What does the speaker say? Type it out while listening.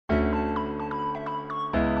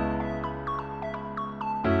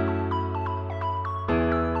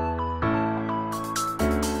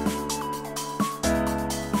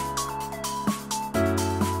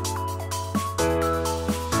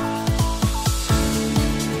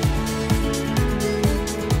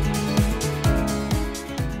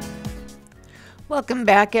Welcome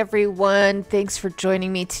back, everyone. Thanks for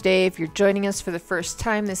joining me today. If you're joining us for the first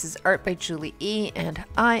time, this is Art by Julie E, and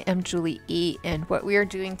I am Julie E, and what we are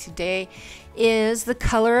doing today is the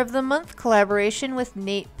Color of the Month collaboration with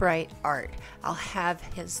Nate Bright Art. I'll have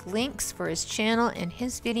his links for his channel and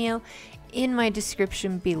his video in my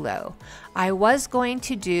description below. I was going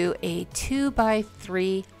to do a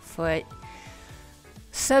 2x3 foot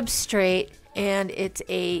substrate, and it's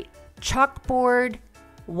a chalkboard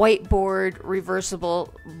whiteboard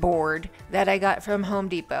reversible board that I got from Home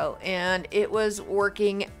Depot, and it was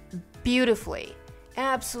working beautifully,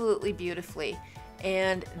 absolutely beautifully.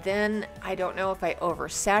 And then I don't know if I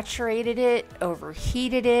oversaturated it,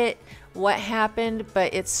 overheated it, what happened,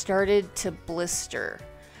 but it started to blister.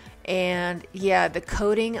 And yeah, the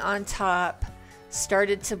coating on top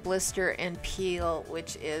started to blister and peel,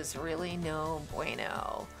 which is really no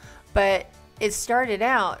bueno. But it started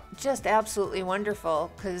out just absolutely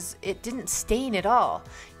wonderful because it didn't stain at all.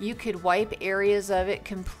 You could wipe areas of it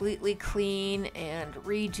completely clean and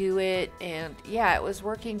redo it, and yeah, it was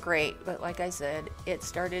working great. But like I said, it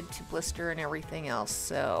started to blister and everything else,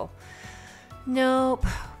 so nope,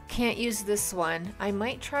 can't use this one. I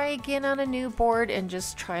might try again on a new board and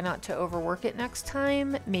just try not to overwork it next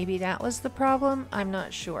time. Maybe that was the problem, I'm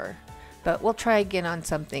not sure, but we'll try again on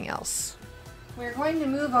something else. We're going to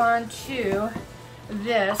move on to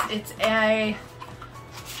this. It's a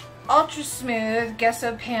ultra smooth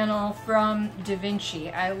gesso panel from Da Vinci.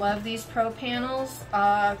 I love these pro panels.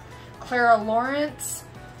 Clara Lawrence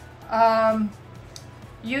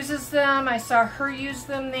uses them. I saw her use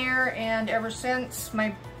them there, and ever since,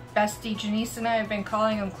 my bestie Janice and I have been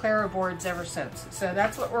calling them Clara boards ever since. So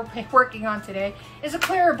that's what we're working on today, is a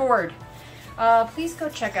Clara board. Please go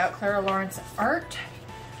check out Clara Lawrence art.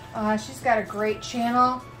 She's got a great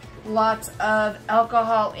channel, lots of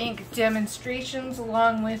alcohol ink demonstrations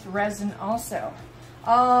along with resin also.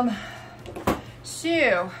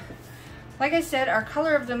 So, like I said, our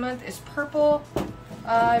color of the month is purple.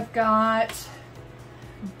 I've got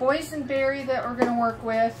boysenberry that we're going to work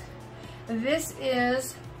with. This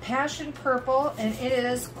is passion purple, and it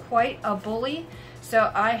is quite a bully,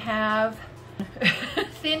 so I have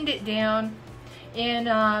thinned it down in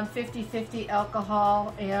 50-50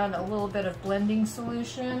 alcohol and a little bit of blending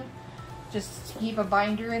solution, just to keep a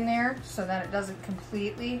binder in there so that it doesn't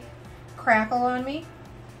completely crackle on me.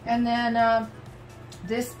 And then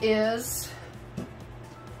this is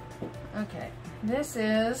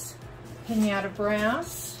Pinata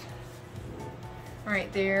brass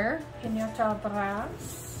right there, Pinata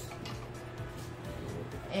brass,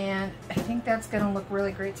 and I think that's gonna look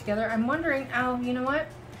really great together. I'm wondering, you know what?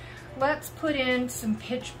 Let's put in some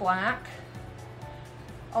pitch black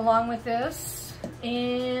along with this,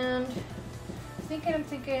 and I'm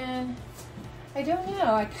thinking, I don't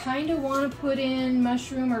know, I kind of want to put in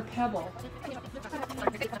mushroom or pebble.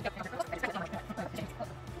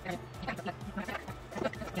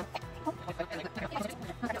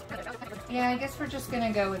 Yeah, I guess we're just going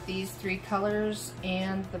to go with these three colors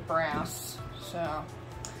and the brass. So,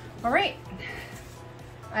 all right.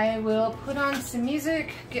 I will put on some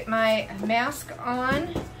music, get my mask on.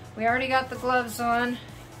 We already got the gloves on.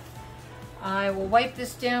 I will wipe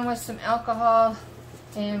this down with some alcohol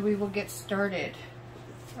and we will get started.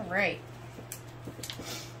 All right.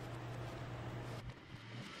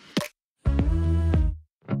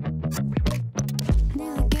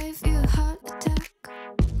 Nearly gave you a heart attack.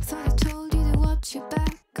 Thought I told you to watch your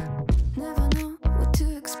back. Never know what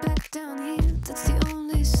to expect down here. That's the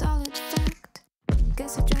only solid fact.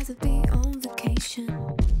 Guess I'd rather be on vacation.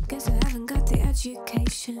 Guess I haven't got the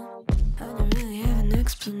education. I don't really have an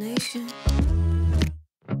explanation.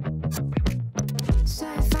 So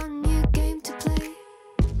I found a new game to play.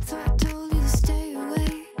 Thought I told you to stay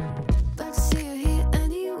away, but I see you here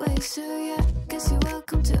anyway. So yeah, guess you're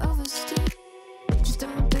welcome to overstay. Just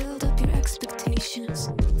don't build up your expectations.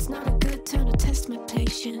 It's not a good time to test my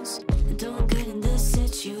patience. And don't get in these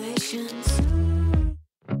situations.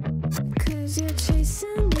 Cause you're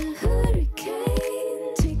chasing a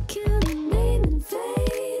hurricane, taking a name in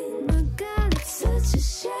vain. My God, it's such a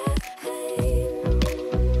shame.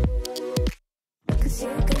 Cause you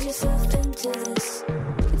got yourself into this.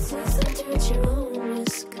 It's less enter at your own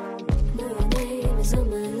risk. No, your name is on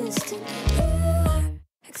my list, and you are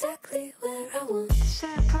exactly where I want. Say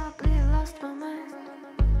I probably lost my mind.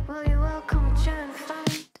 Well, you're welcome to try and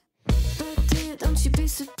find. But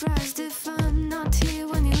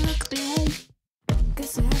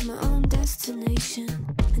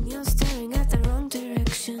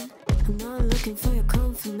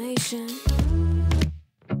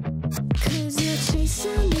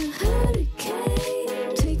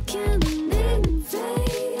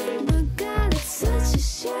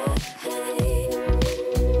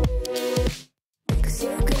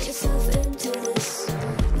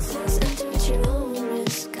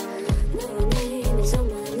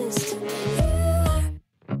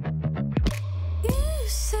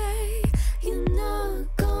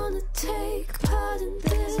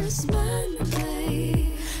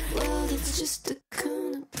just the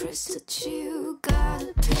kind of price that you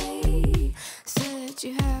gotta pay. Said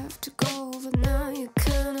you have to go, but now you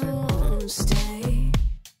kinda wanna stay.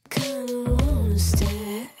 Kinda wanna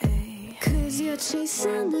stay. 'Cause you're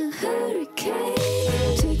chasing a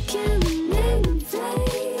hurricane, taking the name in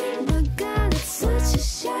vain. My God, it's such a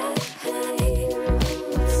shame.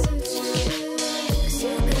 It's such a shame. 'Cause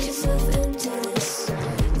you got yourself into this.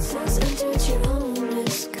 It says enter at your own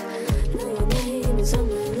risk. Now your name is on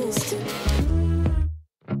my list.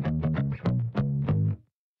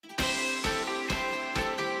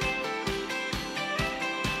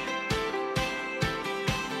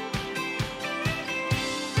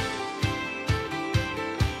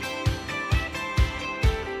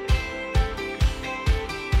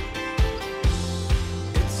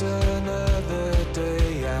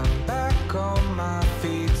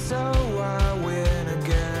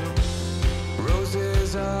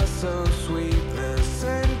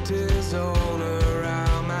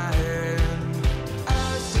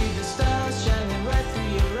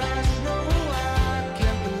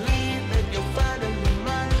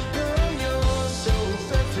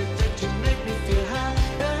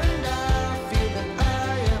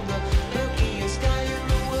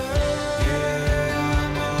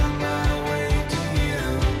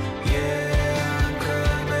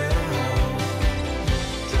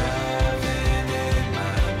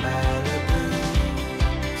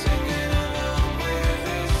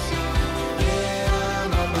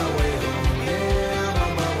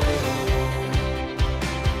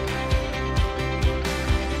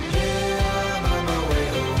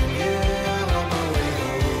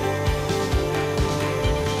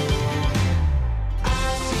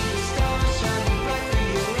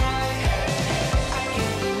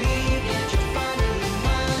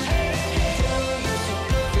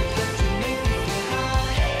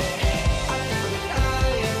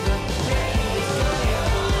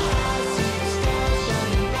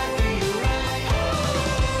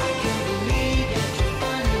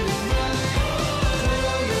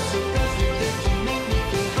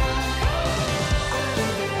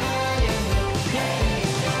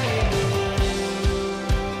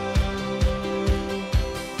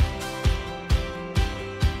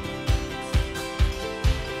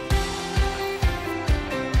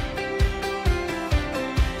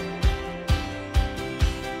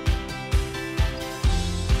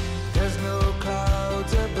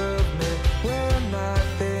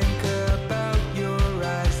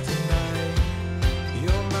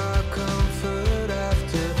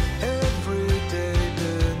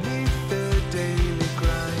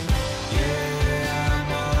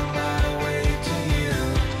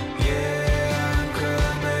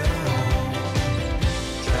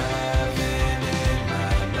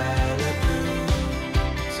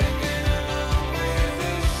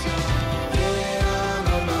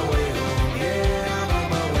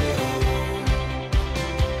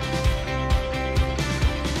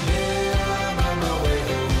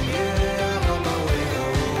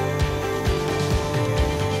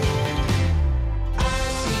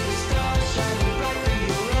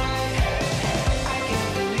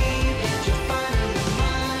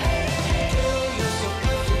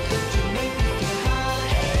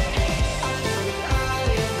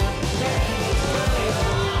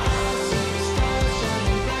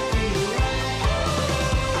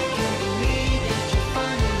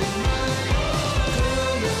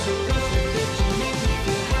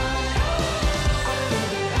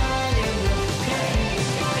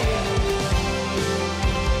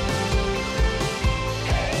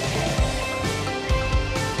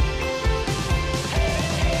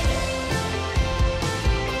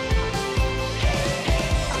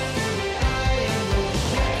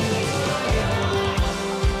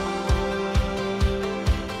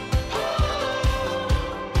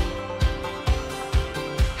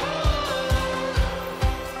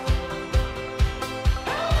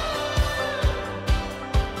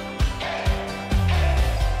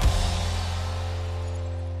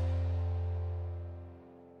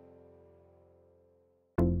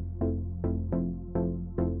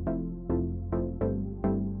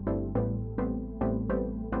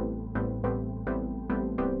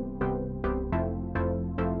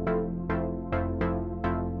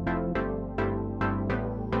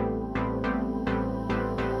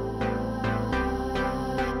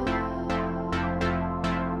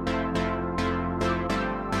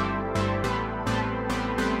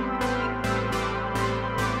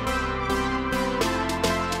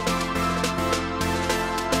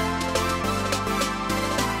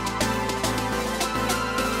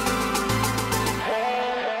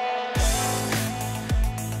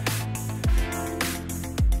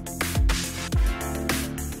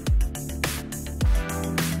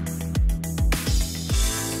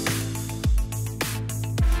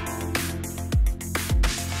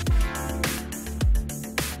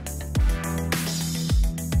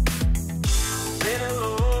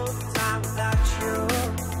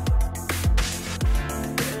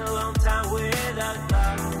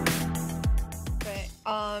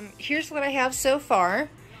 that's what I have so far.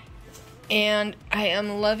 And I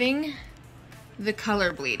am loving the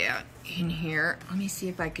color bleed out in here. Let me see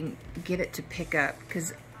if I can get it to pick up,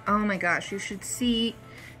 because oh my gosh, you should see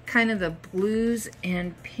kind of the blues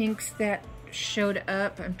and pinks that showed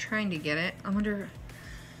up. I'm trying to get it. I wonder,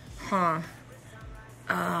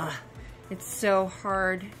 it's so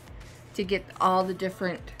hard to get all the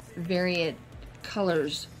different varied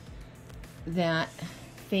colors that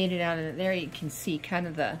faded out of it. There you can see kind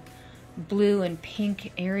of the blue and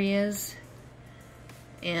pink areas.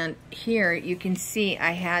 And here you can see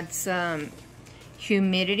I had some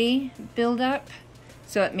humidity buildup,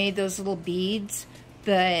 so it made those little beads,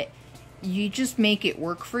 but you just make it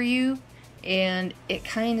work for you and it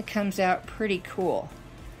kind of comes out pretty cool.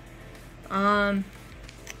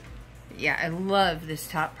 Yeah, I love this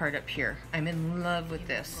top part up here. I'm in love with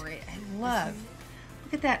this. I love,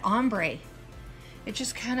 look at that ombre. It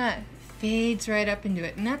just kind of fades right up into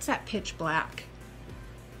it, and that's that pitch black.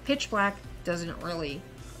 Pitch black doesn't really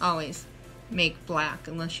always make black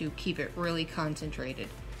unless you keep it really concentrated.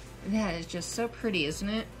 That is just so pretty, isn't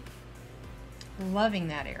it? Loving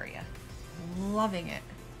that area. Loving it.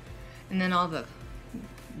 And then all the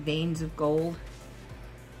veins of gold.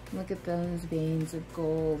 Look at those veins of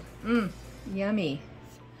gold. Yummy.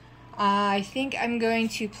 I think I'm going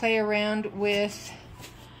to play around with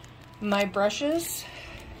my brushes.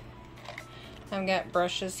 I've got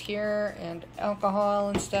brushes here and alcohol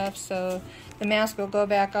and stuff, so the mask will go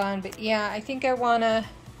back on. But yeah, I think I want to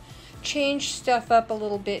change stuff up a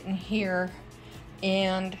little bit in here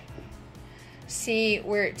and see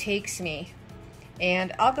where it takes me.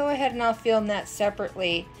 And I'll go ahead and I'll film that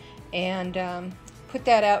separately and put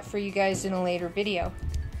that out for you guys in a later video.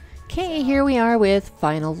 Okay, here we are with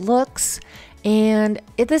final looks, and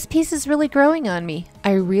this piece is really growing on me.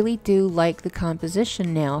 I really do like the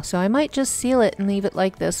composition now, so I might just seal it and leave it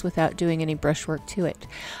like this without doing any brushwork to it.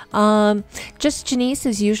 Just Janice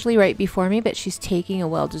is usually right before me, but she's taking a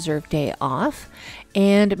well-deserved day off,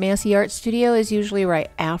 and Massey Art Studio is usually right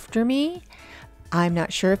after me. I'm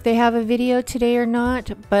not sure if they have a video today or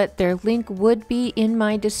not, but their link would be in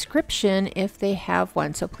my description if they have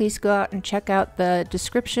one. So please go out and check out the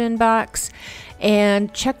description box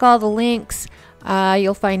and check all the links.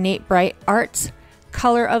 You'll find Nate Bright Art's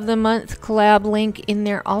Color of the Month collab link in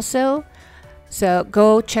there also. So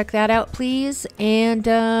go check that out, please. And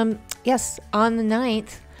yes, on the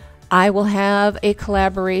 9th, I will have a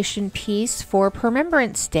collaboration piece for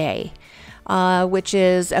Remembrance Day. Which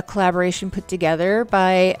is a collaboration put together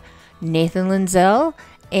by Nathan Linzel,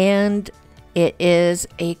 and it is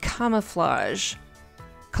a camouflage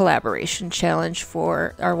collaboration challenge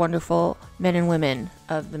for our wonderful men and women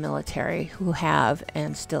of the military who have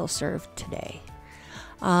and still serve today.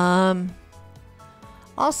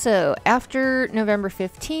 Also, after November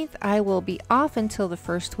 15th, I will be off until the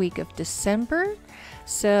first week of December,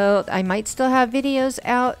 so I might still have videos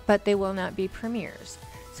out, but they will not be premieres.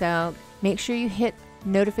 So make sure you hit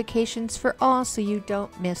notifications for all so you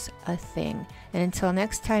don't miss a thing. And until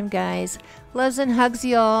next time, guys, loves and hugs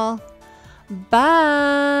y'all.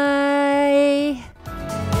 Bye.